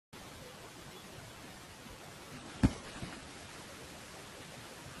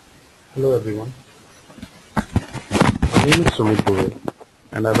Hello everyone, my name is Sumit Goel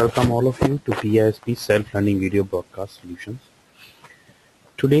and I welcome all of you to PISP Self-Learning Video Broadcast Solutions.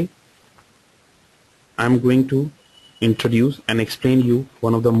 Today I am going to introduce and explain you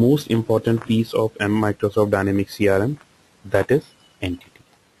one of the most important piece of Microsoft Dynamics CRM, that is entity.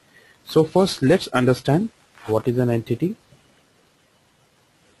 So first let's understand what is an entity.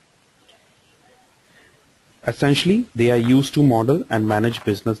 Essentially they are used to model and manage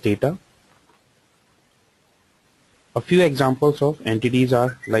business data. A few examples of entities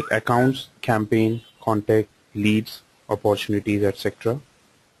are like accounts, campaign, contact, leads, opportunities, etc.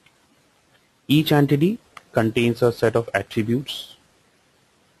 Each entity contains a set of attributes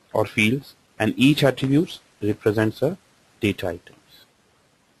or fields, and each attribute represents a data item.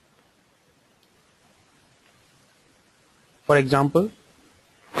 For example,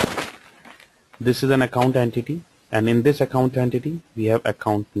 this is an account entity, and in this account entity we have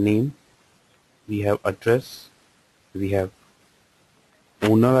account name, we have address, we have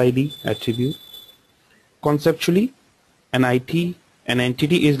owner ID attribute. Conceptually, an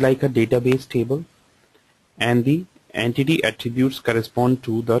entity is like a database table, and the entity attributes correspond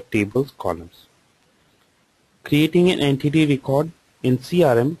to the table's columns. Creating an entity record in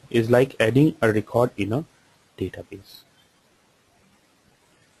CRM is like adding a record in a database.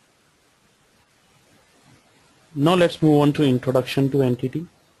 Now let's move on to introduction to entity.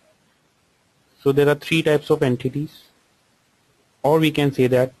 So there are three types of entities, or we can say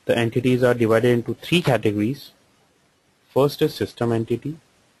that the entities are divided into three categories. First is system entity,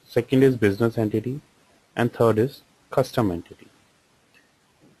 second is business entity, and third is custom entity.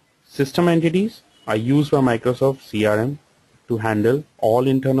 System entities are used by Microsoft CRM to handle all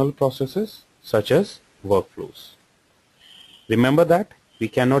internal processes such as workflows. Remember that we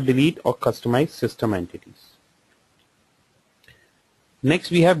cannot delete or customize system entities. Next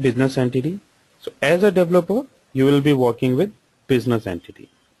we have business entity. So as a developer you will be working with business entity.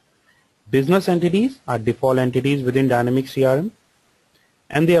 Business entities are default entities within Dynamics CRM,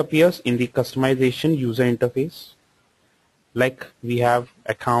 and they appear in the customization user interface. Like we have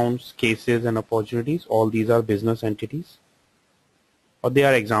accounts, cases, and opportunities. All these are business entities, or they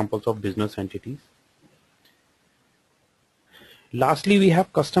are examples of business entities. Lastly, we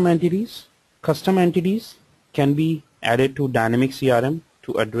have custom entities. Custom entities can be added to Dynamics CRM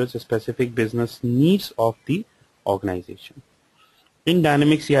to address specific business needs of the organization. In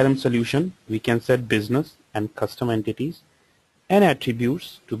Dynamics CRM solution, we can set business and custom entities and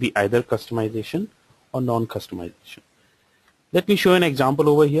attributes to be either customization or non-customization. Let me show an example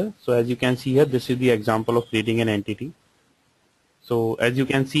over here. So as you can see here, this is the example of creating an entity. So as you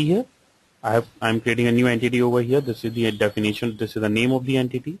can see here, I'm creating a new entity over here. This is the definition. This is the name of the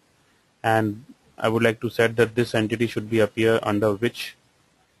entity, and I would like to set that this entity should be appear under which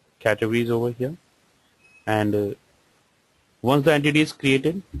categories over here. And once the entity is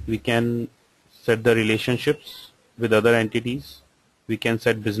created, we can set the relationships with other entities. We can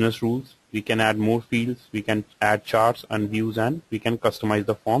set business rules. We can add more fields. We can add charts and views, and we can customize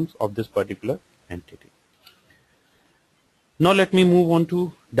the forms of this particular entity. Now let me move on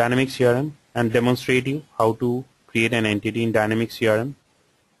to Dynamics CRM and demonstrate you how to create an entity in Dynamics CRM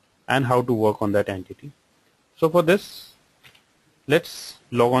and how to work on that entity. So for this, let's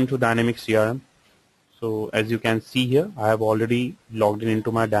log on to Dynamics CRM. So as you can see here, I have already logged in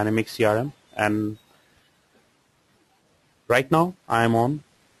into my Dynamics CRM, and right now I am on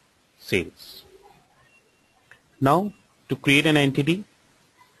sales. Now to create an entity,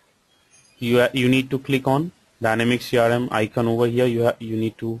 you need to click on Dynamics CRM icon over here. You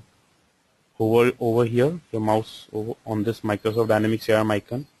need to hover over here, your mouse over on this Microsoft Dynamics CRM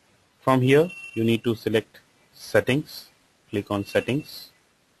icon. From here you need to select settings, click on settings,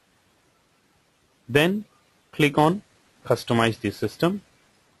 then click on customize the system.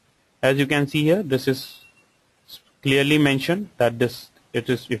 As you can see here, this is clearly mentioned that it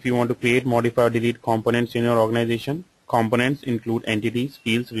is if you want to create, modify or delete components in your organization. Components include entities,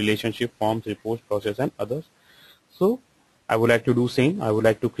 fields, relationship, forms, reports, process, and others. So I would like to do same. I would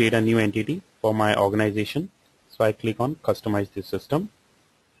like to create a new entity for my organization. So I click on customize the system.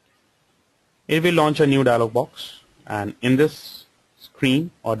 It will launch a new dialog box, and in this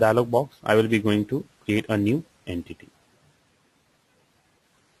screen or dialog box I will be going to create a new entity.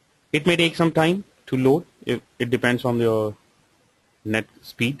 It may take some time to load. It depends on your net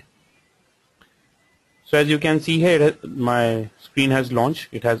speed. So as you can see here, my screen has launched.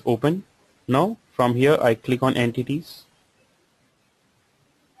 It has opened. Now from here I click on entities,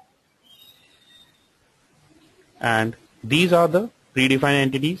 and these are the predefined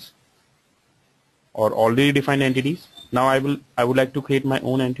entities or already defined entities. Now I would like to create my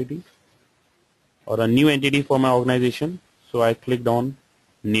own entity. or a new entity for my organization. So I clicked on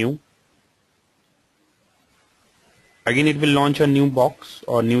new. Again, it will launch a new box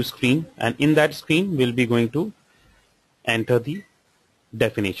or new screen, and in that screen we'll be going to enter the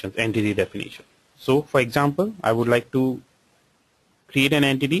definitions, entity definition. So for example, I would like to create an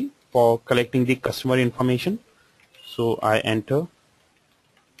entity for collecting the customer information. So I enter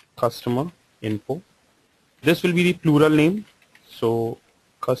customer info. This will be the plural name. So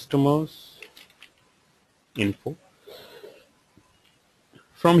customers info.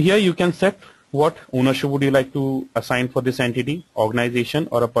 From here you can set what ownership would you like to assign for this entity, organization,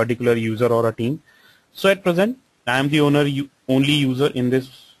 or a particular user or a team. So at present I am the only user in this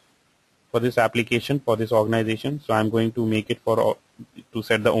for this application, for this organization. So I'm going to make it to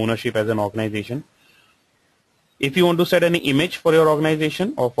set the ownership as an organization. If you want to set any image for your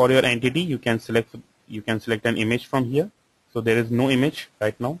organization or for your entity, you can select an image from here. So there is no image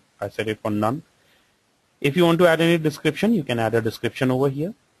right now. I set it for none. If you want to add any description, you can add a description over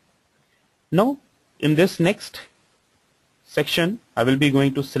here. Now in this next section, I will be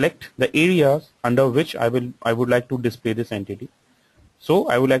going to select the areas under which I would like to display this entity. So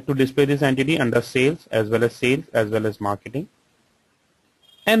I would like to display this entity under sales as well as marketing.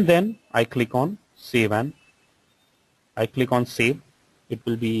 And then I click on save, and I click on save. It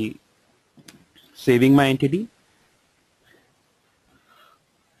will be saving my entity.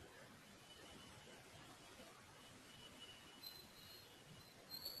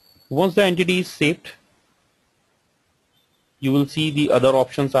 Once the entity is saved, you will see the other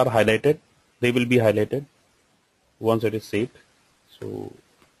options are highlighted. They will be highlighted once it is saved. So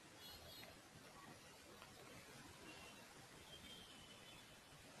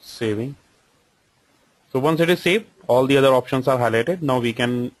saving. So once it is saved, all the other options are highlighted. Now we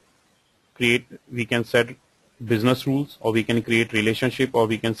can set business rules, or we can create relationship, or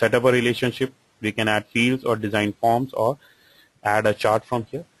we can set up a relationship. We can add fields or design forms or add a chart from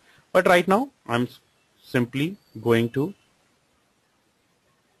here. But right now I'm simply going to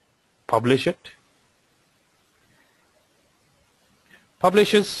publish it.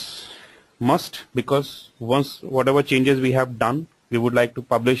 Publish is must, because once whatever changes we have done, we would like to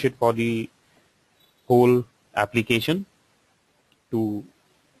publish it for the whole application to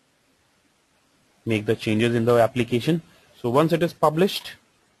make the changes in the application. So once it is published,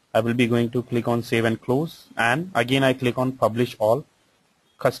 I will be going to click on save and close, and again I click on publish all,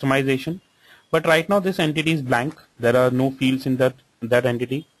 customization. But right now this entity is blank. There are no fields in that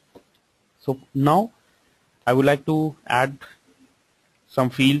entity. So now I would like to add some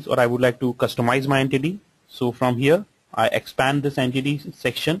fields, or I would like to customize my entity. So from here I expand this entity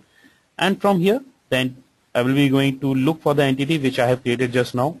section, and from here then I will be going to look for the entity which I have created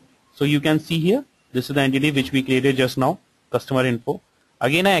just now. So you can see here, this is the entity which we created just now, customer info.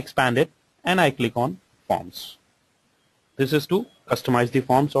 Again I expand it and I click on forms. This is to customize the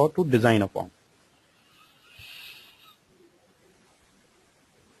forms or to design a form.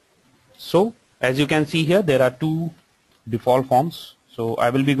 So as you can see here, there are two default forms. So I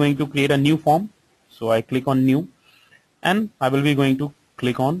will be going to create a new form. So I click on new, and I will be going to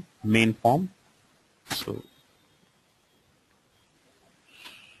click on main form.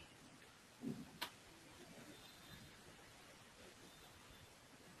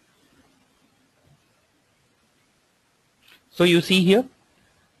 So you see here,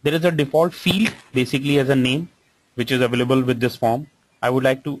 there is a default field basically as a name which is available with this form. I would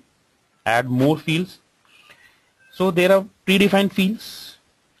like to add more fields. So there are predefined fields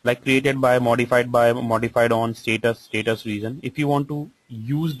like created by, modified on, status reason. If you want to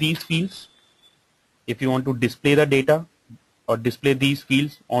use these fields, if you want to display the data or display these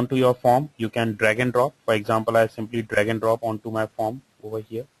fields onto your form, you can drag and drop. For example, I simply drag and drop onto my form over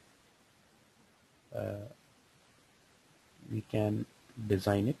here. We can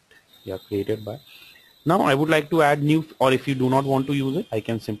design it. Yeah, created by. Now I would like to add new, or if you do not want to use it, I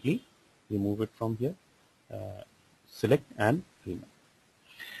can simply remove it from here. Select and remove.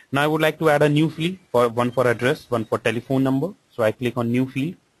 Now I would like to add a new field, one for address, one for telephone number. So I click on new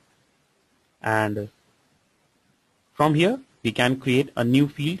field, and from here we can create a new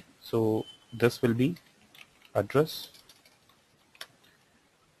field. So this will be address,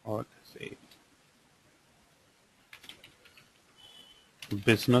 or say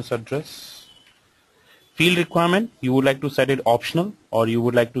business address. Field requirement, you would like to set it optional, or you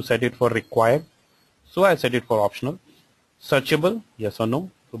would like to set it for required. So I set it for optional. Searchable, yes or no.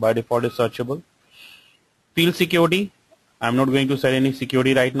 So by default is searchable. Field security, I'm not going to set any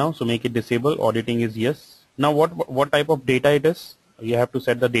security right now, so make it disable. Auditing is yes. Now what type of data it is, you have to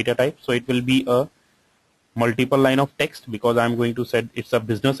set the data type. So it will be a multiple line of text because I'm going to set it's a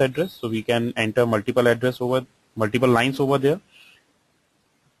business address, so we can enter multiple lines over there.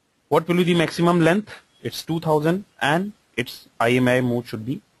 What will be the maximum length? It's 2000 and its IMI mode should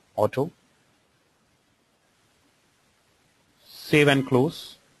be auto. Save and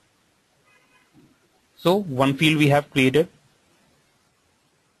close. So one field we have created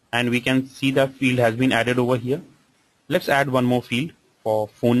and we can see that field has been added over here. Let's add one more field for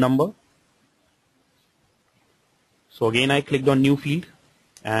phone number. So again I clicked on new field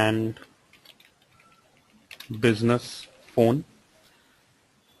and business phone.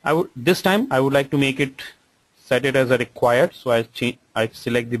 This time I would like to make it set it as a required, so I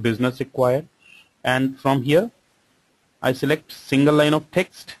select the business required, and from here I select single line of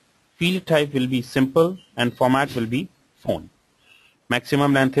text. Field type will be simple and format will be phone.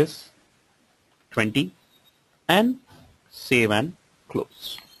 Maximum length is 20 and save and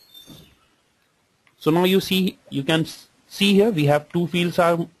close. So now you can see here we have two fields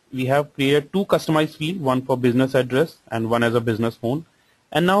we have created two customized fields, one for business address and one as a business phone.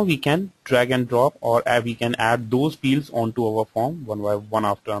 And now we can drag and drop, or we can add those fields onto our form one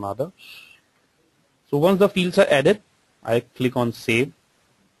after another. So once the fields are added, I click on save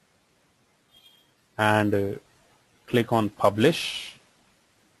and click on publish.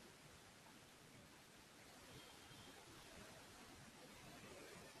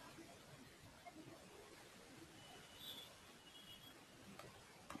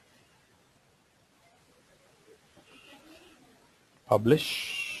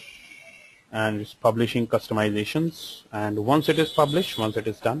 Publish, and it's publishing customizations, and once it is published, once it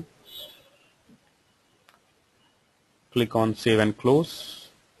is done, click on save and close.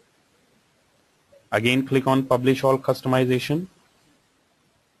 Again click on publish all customization.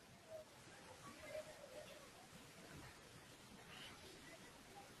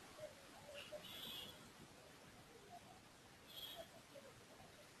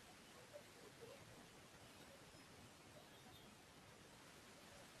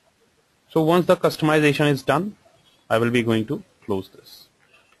 So once the customization is done, I will be going to close this,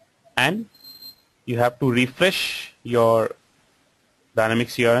 and you have to refresh your dynamic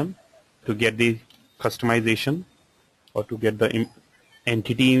CRM to get the customization, or to get the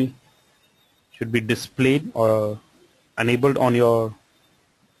entity should be displayed or enabled on your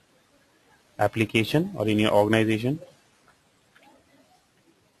application or in your organization.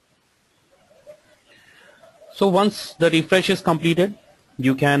 So once the refresh is completed,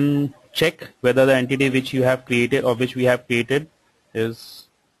 you can check whether the entity which you have created or which we have created is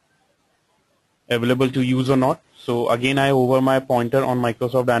available to use or not. So again I hover my pointer on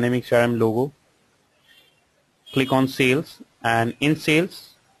Microsoft Dynamics CRM logo, click on sales, and in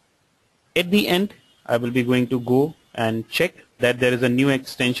sales at the end I will be going to go and check that there is a new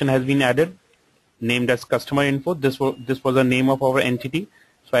extension has been added named as customer info. This was the name of our entity,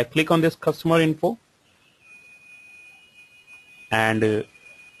 so I click on this customer info, and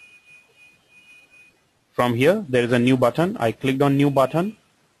from here there is a new button. I clicked on new button,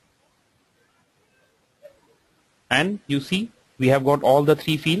 and you see we have got all the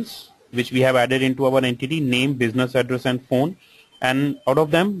three fields which we have added into our entity: name, business address, and phone. And out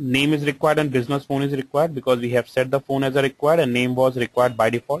of them, name is required and business phone is required because we have set the phone as a required and name was required by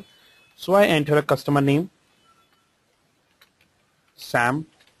default. So I enter a customer name, Sam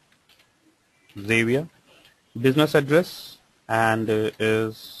Xavier, business address, and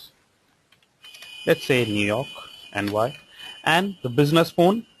is, let's say, New York, NY, and the business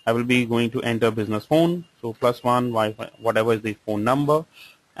phone, I will be going to enter business phone, so +1 Wi-Fi, whatever is the phone number,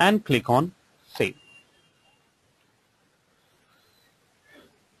 and click on save.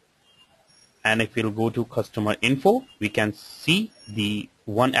 And if we'll go to customer info, we can see the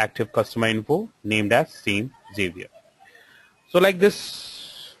one active customer info named as Sam Xavier. So like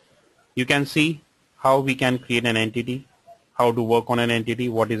this, you can see how we can create an entity, how to work on an entity,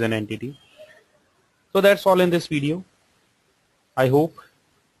 what is an entity. So that's all in this video. I hope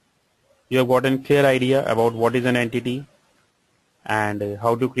you have gotten a clear idea about what is an entity and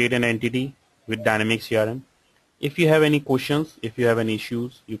how to create an entity with Dynamics CRM. If you have any questions, if you have any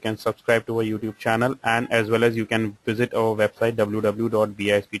issues, you can subscribe to our YouTube channel, and as well as you can visit our website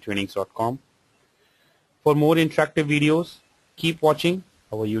www.bisptrainings.com. For more interactive videos, keep watching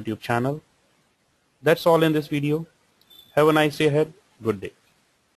our YouTube channel. That's all in this video. Have a nice day ahead. Good day.